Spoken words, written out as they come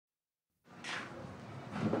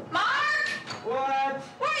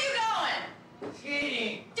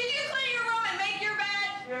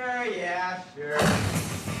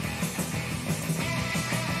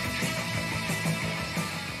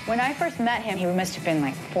When I first met him, he must have been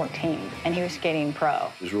like 14, and he was skating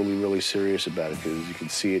pro. He was really, really serious about it because you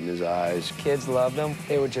could see it in his eyes. Kids loved him.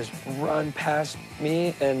 They would just run past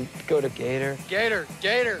me and go to Gator. Gator,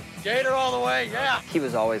 Gator, Gator all the way, yeah! He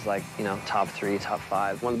was always like, you know, top 3, top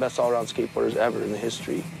 5. One of the best all-around skateboarders ever in the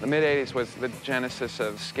history. The mid-'80s was the genesis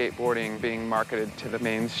of skateboarding being marketed to the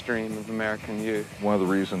mainstream of American youth. One of the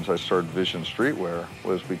reasons I started Vision Streetwear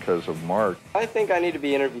was because of Mark. I think I need to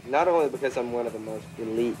be interviewed, not only because I'm one of the most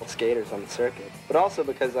elite skaters on the circuit, but also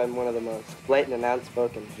because I'm one of the most blatant and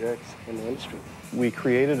outspoken jerks in the industry. We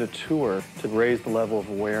created a tour to raise the level of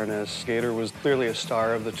awareness. Gator was clearly a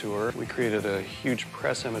star of the tour. We created a huge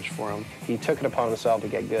press image for him. He took it upon himself to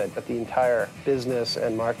get good, but the entire business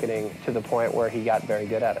and marketing to the point where he got very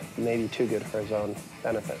good at it, maybe too good for his own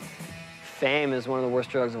benefit. Fame is one of the worst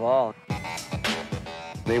drugs of all.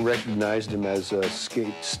 They recognized him as a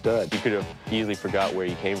skate stud. You could have easily forgot where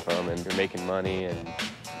you came from, and you're making money, and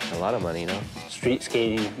a lot of money, you know? Street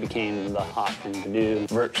skating became the hot thing to do.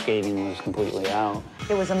 Vert skating was completely out.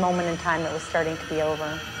 It was a moment in time that was starting to be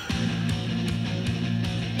over.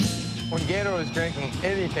 When Gator was drinking,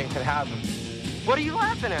 anything could happen. What are you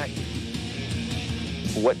laughing at?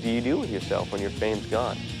 What do you do with yourself when your fame's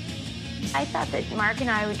gone? I thought that Mark and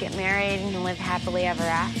I would get married and live happily ever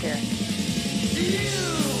after.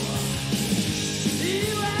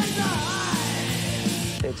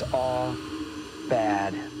 It's all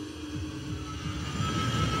bad.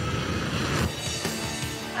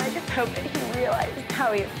 I just hope that he realized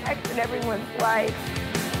how he affected everyone's life.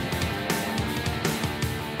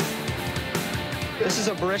 This is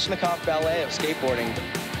a Baryshnikov ballet of skateboarding.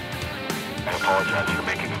 I apologize for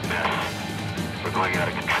making a mess, for going out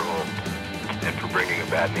of control, and for bringing a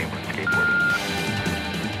bad name on skateboarding.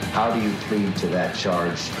 How do you plead to that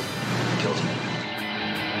charge? Guilty.